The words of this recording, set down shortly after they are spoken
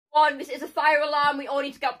One, this is a fire alarm. We all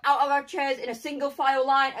need to get out of our chairs in a single file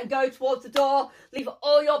line and go towards the door. Leave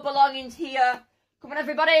all your belongings here. Come on,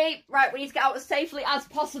 everybody. Right, we need to get out as safely as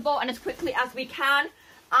possible and as quickly as we can.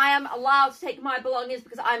 I am allowed to take my belongings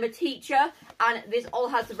because I'm a teacher and this all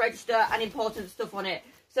has the register and important stuff on it.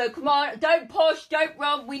 So come on, don't push, don't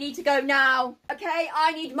run, we need to go now. Okay,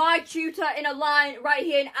 I need my tutor in a line right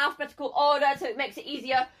here in alphabetical order so it makes it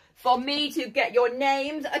easier for me to get your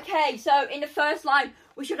names. Okay, so in the first line,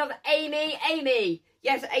 we should have Amy. Amy.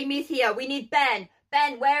 Yes, Amy's here. We need Ben.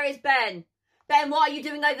 Ben, where is Ben? Ben, what are you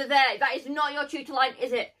doing over there? That is not your tutor line,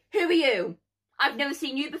 is it? Who are you? I've never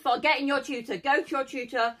seen you before. Get in your tutor. Go to your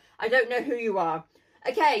tutor. I don't know who you are.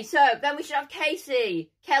 Okay, so then we should have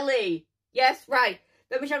Casey. Kelly. Yes, right.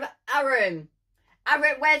 Then we should have Aaron.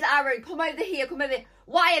 Aaron, where's Aaron? Come over here. Come over here.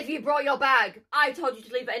 Why have you brought your bag? I told you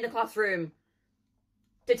to leave it in the classroom.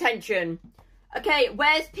 Detention. Okay,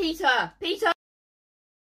 where's Peter? Peter?